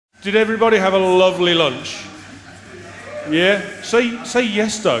Did everybody have a lovely lunch? Yeah? Say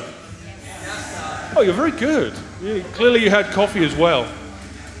yes, Doug. Oh, you're very good. Yeah, clearly you had coffee as well.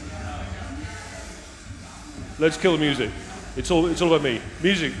 Let's kill the music. It's all about me.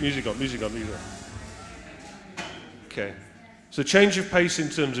 Music on. Okay. So change of pace in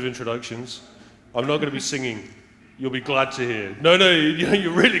terms of introductions. I'm not going to be singing. You'll be glad to hear. No,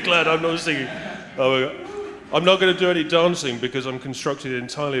 you're really glad I'm not singing. Oh, I'm not going to do any dancing because I'm constructed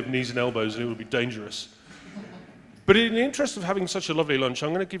entirely of knees and elbows and it would be dangerous. But in the interest of having such a lovely lunch,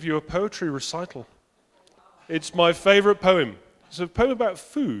 I'm going to give you a poetry recital. It's my favorite poem. It's a poem about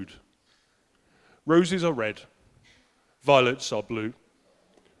food. Roses are red. Violets are blue.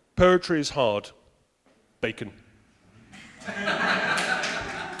 Poetry is hard. Bacon.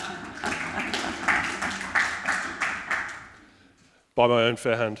 By my own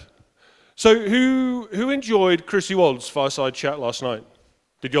fair hand. So who enjoyed Chrissy Wald's fireside chat last night?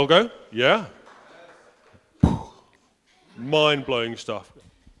 Did y'all go? Yeah? Mind-blowing stuff.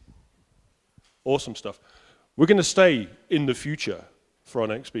 Awesome stuff. We're going to stay in the future for our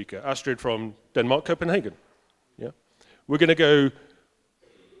next speaker, Astrid from Denmark, Copenhagen. Yeah? We're going to go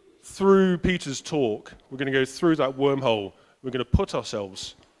through Peter's talk. We're going to go through that wormhole. We're going to put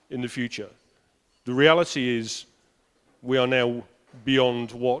ourselves in the future. The reality is we are now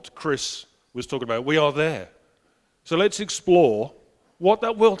beyond what Chris was talking about. We are there. So let's explore what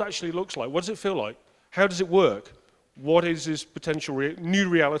that world actually looks like. What does it feel like? How does it work? What is this potential new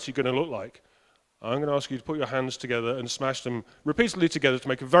reality going to look like? I'm going to ask you to put your hands together and smash them repeatedly together to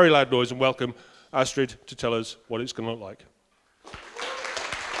make a very loud noise and welcome Astrid to tell us what it's going to look like.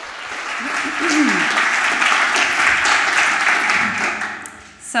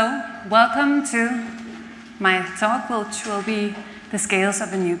 So, welcome to my talk, which will be the scales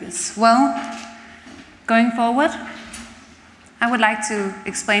of Anubis. Well, going forward, I would like to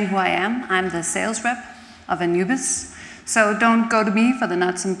explain who I am. I'm the sales rep of Anubis. So don't go to me for the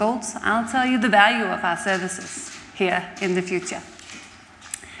nuts and bolts. I'll tell you the value of our services here in the future.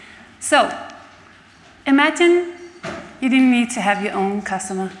 So, imagine you didn't need to have your own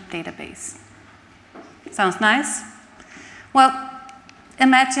customer database. Sounds nice? Well,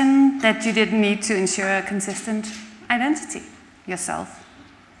 imagine that you didn't need to ensure a consistent identity yourself.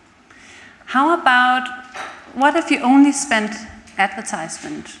 How about, what if you only spent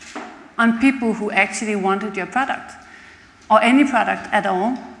advertisement on people who actually wanted your product, or any product at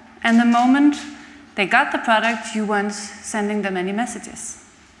all, and the moment they got the product, you weren't sending them any messages?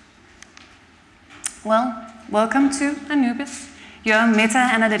 Well, welcome to Anubis, your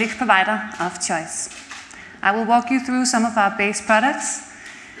meta-analytics provider of choice. I will walk you through some of our base products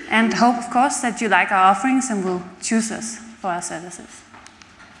and hope, of course, that you like our offerings and will choose us for our services.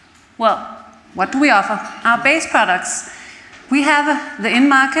 Well, what do we offer? Our base products. We have the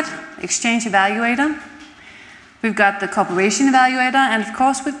in-market exchange evaluator. We've got the corporation evaluator, and of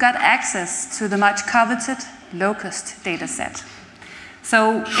course, we've got access to the much coveted locust data set.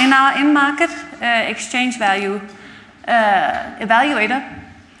 So in our in-market exchange value evaluator,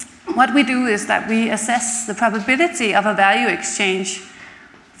 what we do is that we assess the probability of a value exchange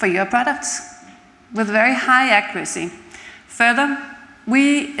for your products with very high accuracy. Further,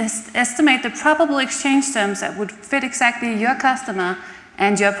 we estimate the probable exchange terms that would fit exactly your customer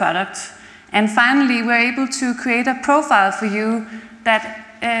and your product. And finally, we're able to create a profile for you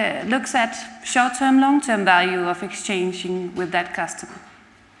that looks at short-term, long-term value of exchanging with that customer.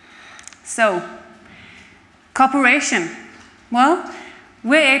 So, corporation. Well,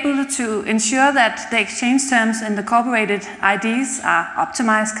 we're able to ensure that the exchange terms in the corporated IDs are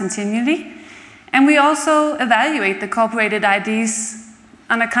optimized continually. And we also evaluate the corporated IDs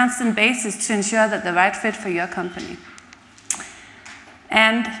on a constant basis to ensure that they're right fit for your company.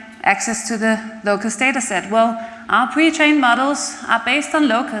 And access to the locust data set. Well, our pre-trained models are based on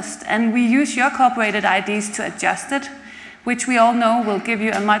locust, and we use your corporated IDs to adjust it, which we all know will give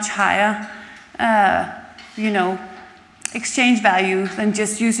you a much higher, exchange value than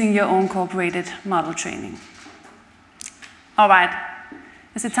just using your own corporated model training. All right,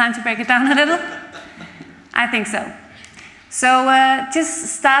 is it time to break it down a little? I think so. So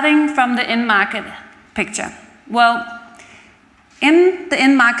just starting from the in-market picture. Well, in the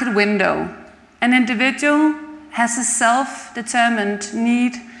in-market window, an individual has a self-determined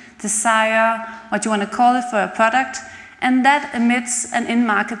need, desire, what you want to call it, for a product, and that emits an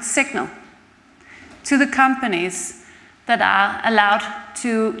in-market signal to the companies that are allowed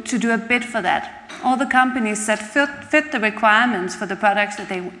to do a bid for that, or the companies that fit the requirements for the products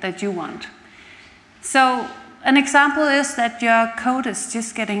that you want. So an example is that your coat is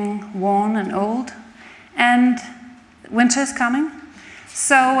just getting worn and old, and winter is coming,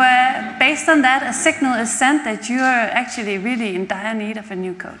 So based on that, a signal is sent that you are actually really in dire need of a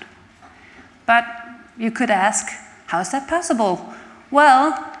new code. But you could ask, how is that possible?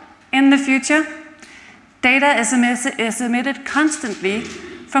 Well, in the future, data is emitted constantly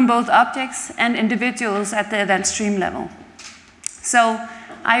from both objects and individuals at the event stream level. So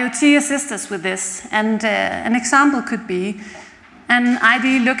IoT assists us with this, and an example could be an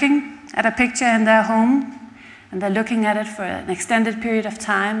ID looking at a picture in their home, and they're looking at it for an extended period of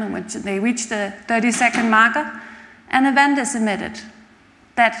time, in which they reach the 30-second marker, an event is emitted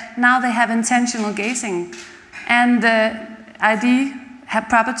that now they have intentional gazing, and the ID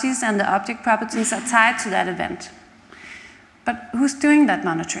properties and the object properties are tied to that event. But who's doing that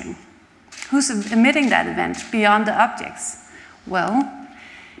monitoring? Who's emitting that event beyond the objects? Well,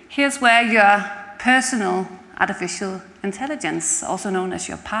 here's where your personal artificial intelligence, also known as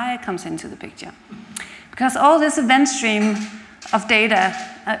your Pi, comes into the picture. Because all this event stream of data,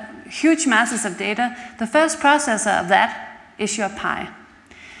 huge masses of data, the first processor of that is your Pi.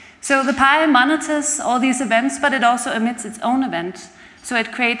 So the Pi monitors all these events, but it also emits its own event. So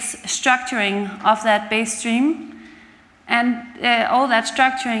it creates structuring of that base stream, and all that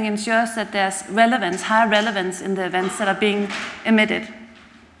structuring ensures that there's relevance, high relevance in the events that are being emitted.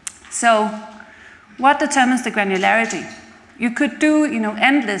 So what determines the granularity? You could do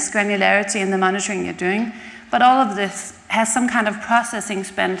endless granularity in the monitoring you're doing, but all of this has some kind of processing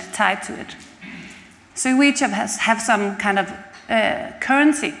spend tied to it. So we each of us have some kind of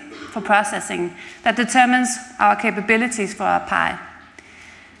currency for processing that determines our capabilities for our Pi.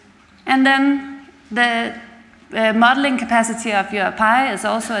 And then the modeling capacity of your Pi is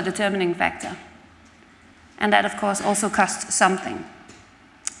also a determining factor. And that, of course, also costs something.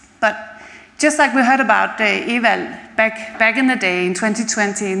 But just like we heard about Eval back in the day in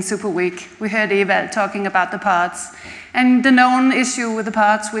 2020 in Super Week, we heard Eval talking about the parts and the known issue with the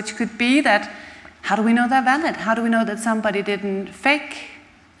parts, which could be that how do we know they're valid? How do we know that somebody didn't fake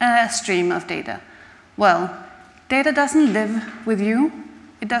a stream of data? Well, data doesn't live with you.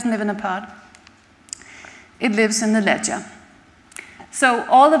 It doesn't live in a pod. It lives in the ledger. So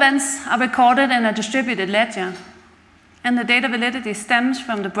all events are recorded in a distributed ledger, and the data validity stems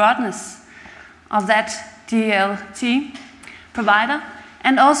from the broadness of that DLT provider,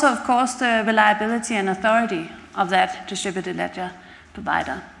 and also, of course, the reliability and authority of that distributed ledger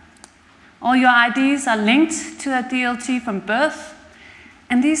provider. All your IDs are linked to that DLT from birth,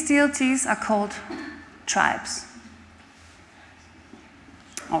 and these DLTs are called tribes.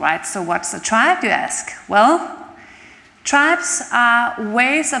 All right, so what's a tribe, you ask? Well, tribes are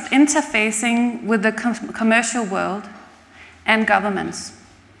ways of interfacing with the commercial world and governments.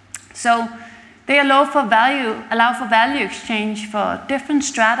 So they allow for value exchange for different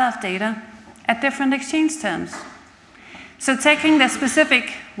strata of data at different exchange terms. So taking the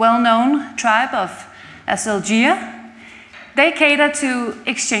specific well-known tribe of Algeria, they cater to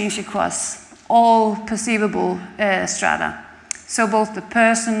exchange across all perceivable strata. So both the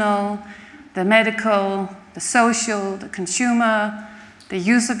personal, the medical, the social, the consumer, the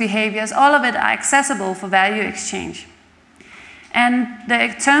user behaviors, all of it are accessible for value exchange. And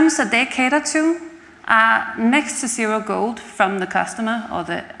the terms that they cater to are next to zero gold from the customer or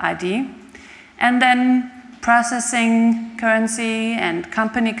the ID, and then processing currency and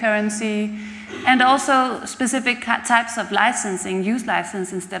company currency, and also specific types of licensing, use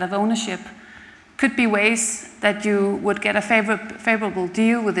license instead of ownership, could be ways that you would get a favorable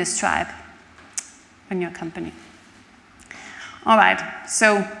deal with this tribe in your company. All right,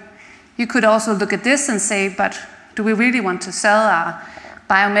 so you could also look at this and say, but do we really want to sell our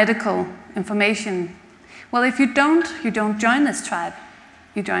biomedical information? Well, if you don't join this tribe.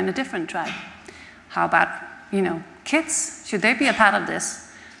 You join a different tribe. How about, kids? Should they be a part of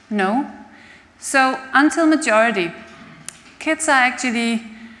this? No. So until majority, kids are actually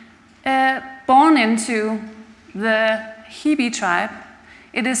born into the Hebe tribe.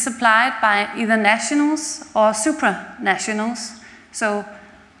 It is supplied by either nationals or supranationals, so,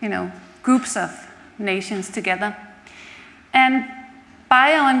 groups of nations together. And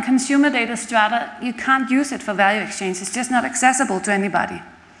bio and consumer data strata, you can't use it for value exchange. It's just not accessible to anybody.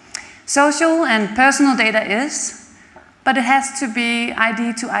 Social and personal data is, but it has to be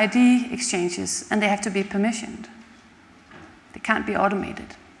ID to ID exchanges, and they have to be permissioned. They can't be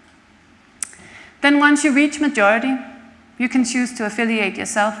automated. Then once you reach majority, you can choose to affiliate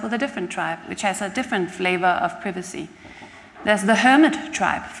yourself with a different tribe, which has a different flavor of privacy. There's the hermit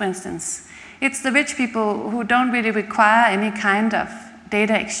tribe, for instance. It's the rich people who don't really require any kind of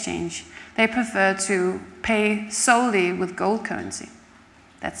data exchange. They prefer to pay solely with gold currency.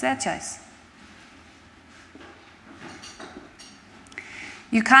 That's their choice.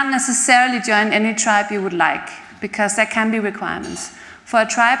 You can't necessarily join any tribe you would like, because there can be requirements. For a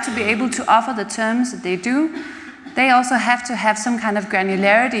tribe to be able to offer the terms that they do, they also have to have some kind of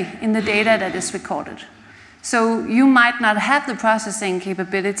granularity in the data that is recorded. So you might not have the processing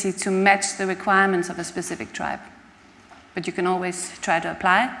capability to match the requirements of a specific tribe, but you can always try to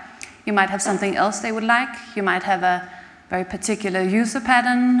apply. You might have something else they would like. You might have a very particular user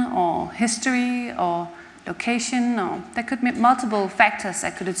pattern or history or location, or there could be multiple factors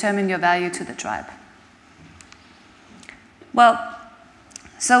that could determine your value to the tribe. Well,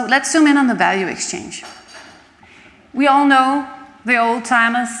 so let's zoom in on the value exchange. We all know the old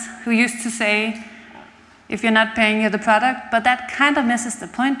timers who used to say, if you're not paying, you're the product, but that kind of misses the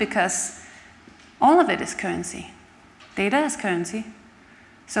point, because all of it is currency. Data is currency.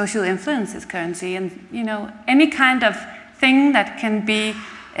 Social influence is currency, and any kind of thing that can be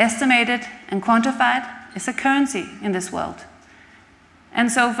estimated and quantified is a currency in this world.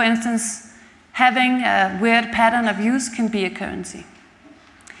 And so, for instance, having a weird pattern of use can be a currency.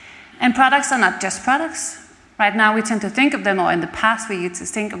 And products are not just products. Right now we tend to think of them, or in the past we used to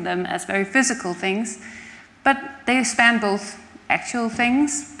think of them as very physical things, but they span both actual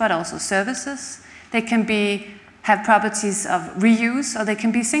things, but also services. They can have properties of reuse, or they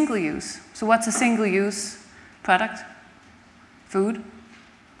can be single use. So what's a single use product? Food.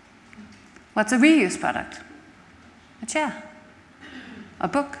 What's a reuse product? A chair, a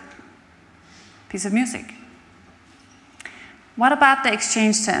book, a piece of music. What about the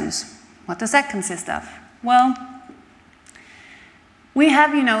exchange terms? What does that consist of? Well, we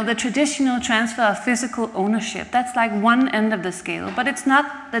have, the traditional transfer of physical ownership. That's like one end of the scale, but it's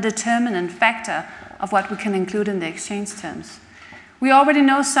not the determinant factor of what we can include in the exchange terms. We already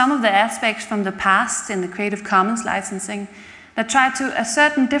know some of the aspects from the past in the Creative Commons licensing that try to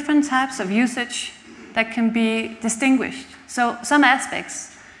assert different types of usage that can be distinguished. So some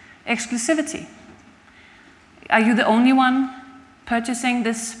aspects, exclusivity. Are you the only one purchasing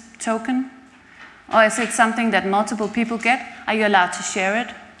this token? Or is it something that multiple people get? Are you allowed to share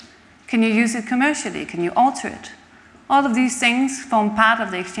it? Can you use it commercially? Can you alter it? All of these things form part of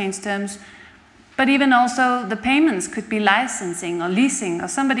the exchange terms, but even also the payments could be licensing or leasing, or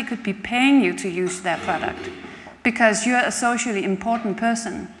somebody could be paying you to use their product because you're a socially important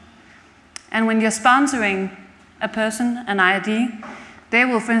person. And when you're sponsoring a person, an ID, they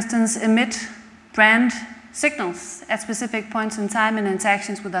will, for instance, emit brand signals at specific points in time in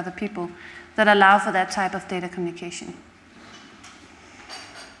interactions with other people that allow for that type of data communication.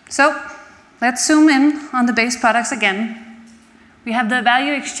 So let's zoom in on the base products again. We have the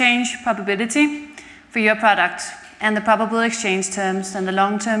value exchange probability for your product, and the probable exchange terms, and the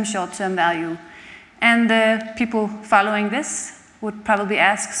long-term, short-term value. And the people following this would probably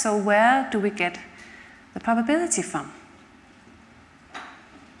ask, so where do we get the probability from?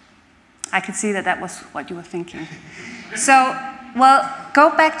 I could see that that was what you were thinking. So, well,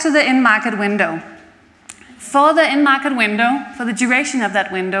 go back to the in-market window. For the in-market window, for the duration of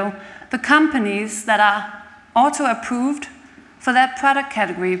that window, the companies that are auto-approved for that product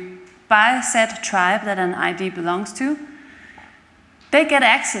category by a set tribe that an ID belongs to, they get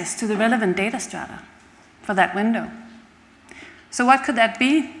access to the relevant data strata for that window. So what could that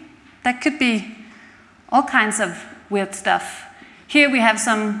be? That could be all kinds of weird stuff. Here we have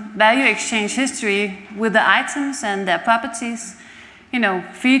some value exchange history with the items and their properties,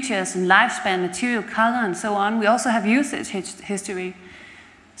 features and lifespan, material, color, and so on. We also have usage history.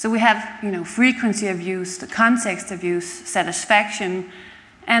 So we have, frequency of use, the context of use, satisfaction,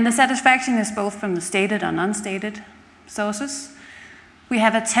 and the satisfaction is both from the stated and unstated sources. We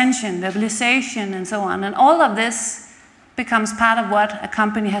have attention, verbalization, and so on. And all of this becomes part of what a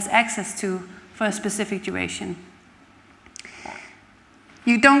company has access to for a specific duration.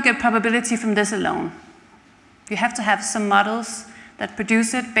 You don't get probability from this alone. You have to have some models that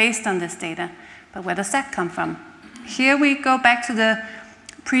produce it based on this data. But where does that come from? Here we go back to the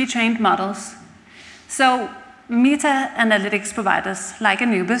pre-trained models. So meta-analytics providers like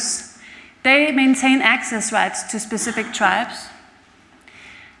Anubis, they maintain access rights to specific tribes.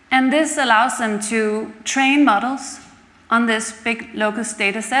 And this allows them to train models on this big locus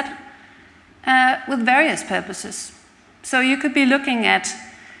data set with various purposes. So you could be looking at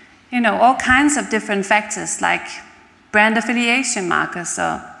all kinds of different factors like brand affiliation markers,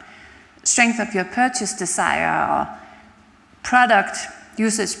 or strength of your purchase desire, or product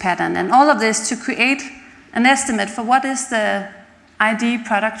usage pattern, and all of this to create an estimate for what is the ID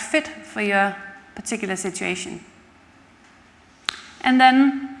product fit for your particular situation. And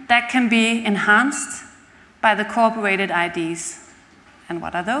then that can be enhanced by the corroborated IDs. And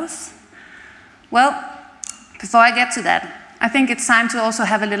what are those? Well, before I get to that, I think it's time to also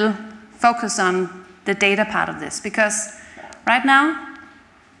have a little focus on the data part of this, because right now,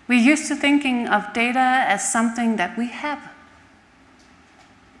 we're used to thinking of data as something that we have.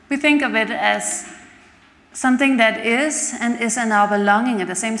 We think of it as something that is and isn't our belonging at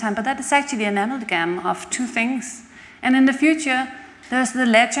the same time, but that is actually an amalgam of two things. And in the future, there's the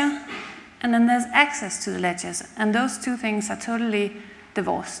ledger, and then there's access to the ledgers, and those two things are totally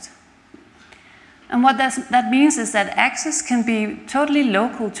divorced. And what that means is that access can be totally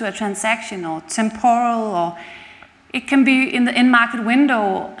local to a transaction, or temporal, or it can be in the in-market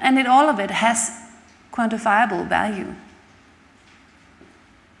window, and all of it has quantifiable value.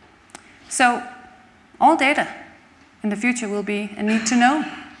 So all data in the future will be a need to know.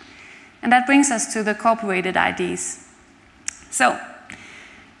 And that brings us to the corporated IDs. So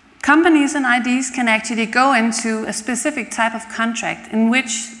companies and IDs can actually go into a specific type of contract in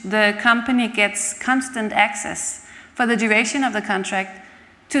which the company gets constant access for the duration of the contract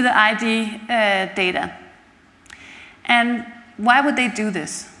to the ID data. And why would they do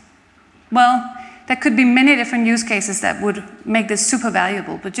this? Well, there could be many different use cases that would make this super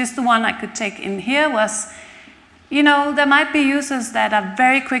valuable, but just the one I could take in here was, you know, there might be users that are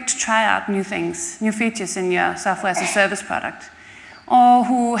very quick to try out new things, new features in your software as a service product, or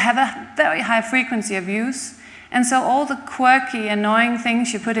who have a very high frequency of use. And so all the quirky, annoying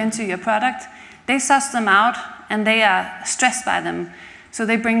things you put into your product, they suss them out and they are stressed by them. So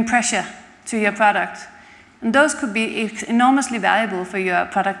they bring pressure to your product. And those could be enormously valuable for your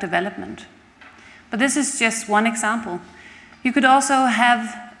product development. But this is just one example. You could also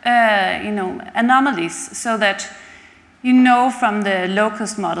have anomalies, so that you know from the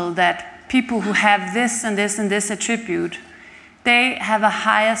locus model that people who have this and this and this attribute, they have a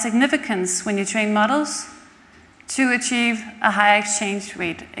higher significance when you train models to achieve a higher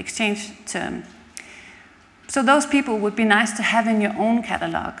exchange term. So those people would be nice to have in your own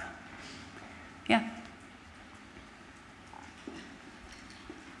catalog. Yeah.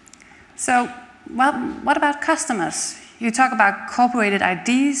 So, well, what about customers? You talk about corporated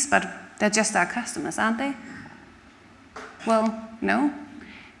IDs, but they're just our customers, aren't they? Well, no.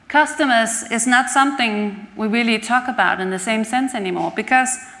 Customers is not something we really talk about in the same sense anymore,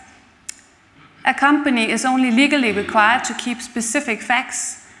 because a company is only legally required to keep specific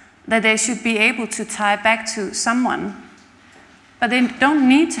facts that they should be able to tie back to someone. But they don't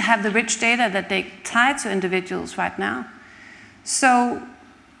need to have the rich data that they tie to individuals right now. So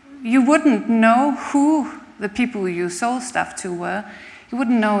you wouldn't know who the people you sold stuff to were. You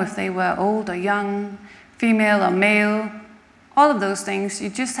wouldn't know if they were old or young, female or male, all of those things.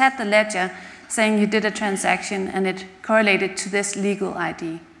 You just had the ledger saying you did a transaction and it correlated to this legal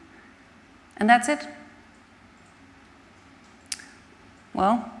ID. And that's it.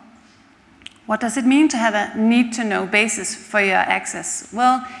 Well, what does it mean to have a need-to-know basis for your access?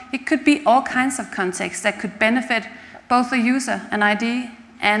 Well, it could be all kinds of contexts that could benefit both the user, an ID,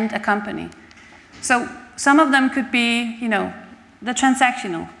 and a company. So some of them could be, the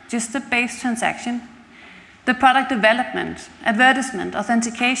transactional, just the base transaction, the product development, advertisement,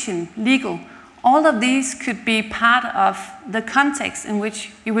 authentication, legal. All of these could be part of the context in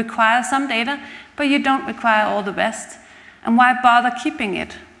which you require some data, but you don't require all the rest. And why bother keeping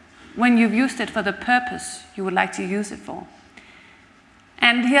it when you've used it for the purpose you would like to use it for?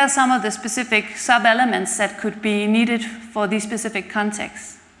 And here are some of the specific sub-elements that could be needed for these specific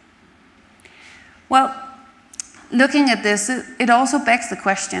contexts. Well, looking at this, it also begs the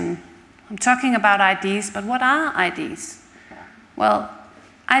question, I'm talking about IDs, but what are IDs? Well,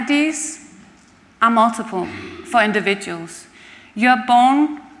 IDs are multiple for individuals. You're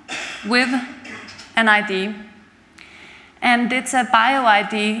born with an ID, and it's a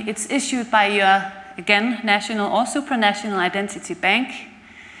bio-ID. It's issued by your, again, national or supranational identity bank,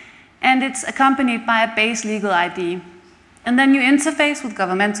 and it's accompanied by a base legal ID. And then you interface with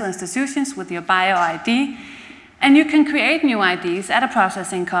governmental institutions with your bio-ID, and you can create new IDs at a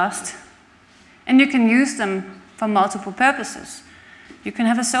processing cost, and you can use them for multiple purposes. You can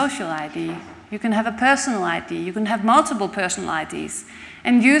have a social ID, you can have a personal ID, you can have multiple personal IDs,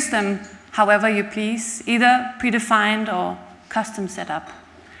 and use them however you please, either predefined or custom set up.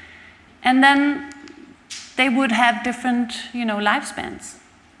 And then they would have different, lifespans.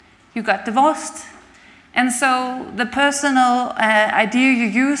 You got divorced, and so the personal ID you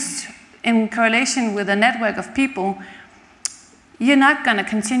used in correlation with a network of people, you're not going to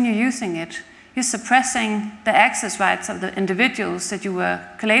continue using it. You're suppressing the access rights of the individuals that you were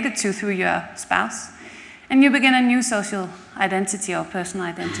collated to through your spouse, and you begin a new social identity or personal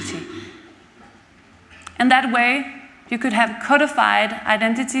identity. And that way, you could have codified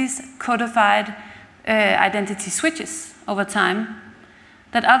identities, codified identity switches. over time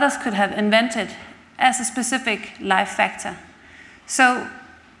that others could have invented as a specific life factor. So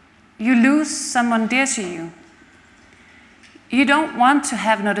you lose someone dear to you. You don't want to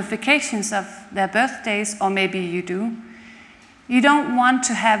have notifications of their birthdays, or maybe you do. You don't want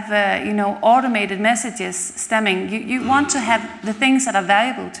to have automated messages stemming. You want to have the things that are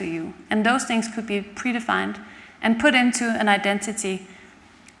valuable to you, and those things could be predefined and put into an identity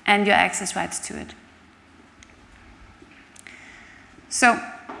and your access rights to it. So,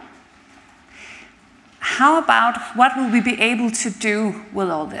 how about what will we be able to do with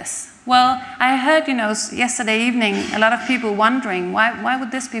all this? Well, I heard, yesterday evening, a lot of people wondering, why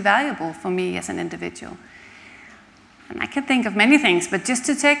would this be valuable for me as an individual? And I can think of many things, but just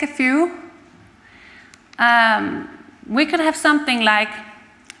to take a few, we could have something like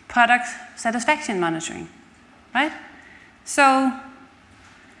product satisfaction monitoring, right? So,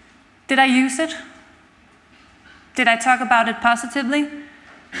 did I use it? Did I talk about it positively?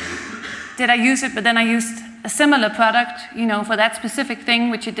 Did I use it, but then I used a similar product, for that specific thing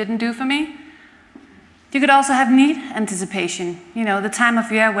which it didn't do for me? You could also have need anticipation, the time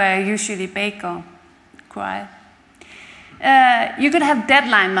of year where I usually bake or cry. You could have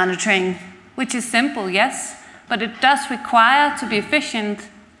deadline monitoring, which is simple, yes, but it does require, to be efficient,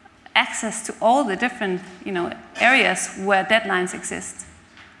 access to all the different, areas where deadlines exist.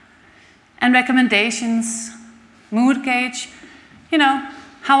 And recommendations, mood gauge,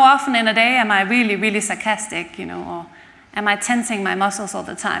 how often in a day am I really, really sarcastic, or am I tensing my muscles all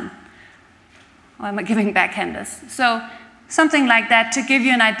the time? Or am I giving backhanders? So something like that to give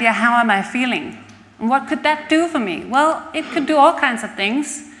you an idea, how am I feeling? And what could that do for me? Well, it could do all kinds of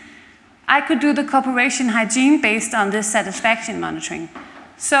things. I could do the corporation hygiene based on this satisfaction monitoring.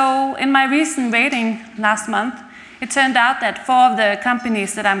 So in my recent rating last month, it turned out that 4 of the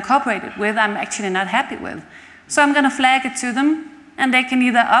companies that I'm cooperated with, I'm actually not happy with. So I'm going to flag it to them, and they can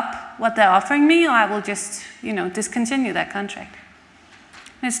either up what they're offering me, or I will just, discontinue that contract.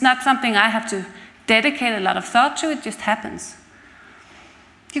 It's not something I have to dedicate a lot of thought to, it just happens.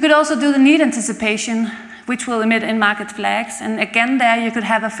 You could also do the need anticipation, which will emit in-market flags, and again there you could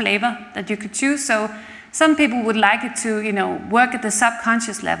have a flavor that you could choose. So some people would like it to, work at the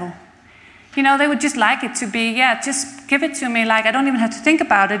subconscious level. They would just like it to be, just give it to me, like I don't even have to think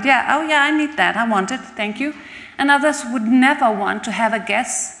about it. I need that, I want it, thank you. And others would never want to have a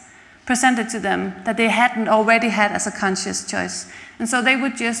guess presented to them that they hadn't already had as a conscious choice. And so they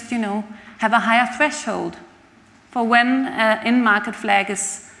would just, have a higher threshold for when an in-market flag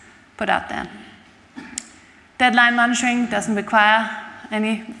is put out there. Deadline monitoring doesn't require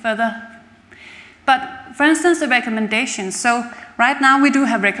any further. But for instance, the recommendations. So right now we do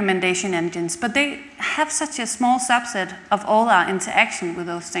have recommendation engines, but they have such a small subset of all our interaction with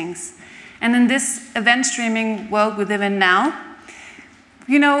those things. And in this event streaming world we live in now,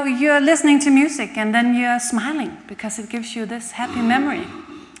 you're listening to music and then you're smiling because it gives you this happy memory.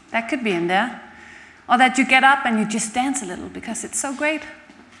 That could be in there. Or that you get up and you just dance a little because it's so great.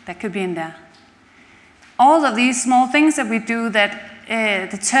 That could be in there. All of these small things that we do that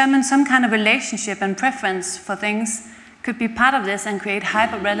determine some kind of relationship and preference for things could be part of this and create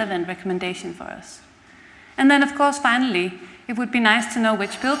hyper-relevant recommendation for us. And then, of course, finally, it would be nice to know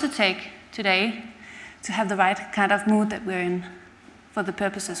which pill to take today to have the right kind of mood that we're in for the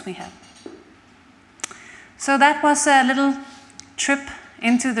purposes we have. So that was a little trip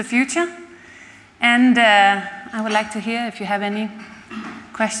into the future. And I would like to hear if you have any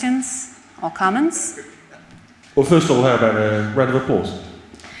questions or comments. Well, first of all, how about a round of applause?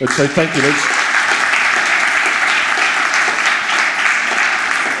 Let's say thank you, Liz.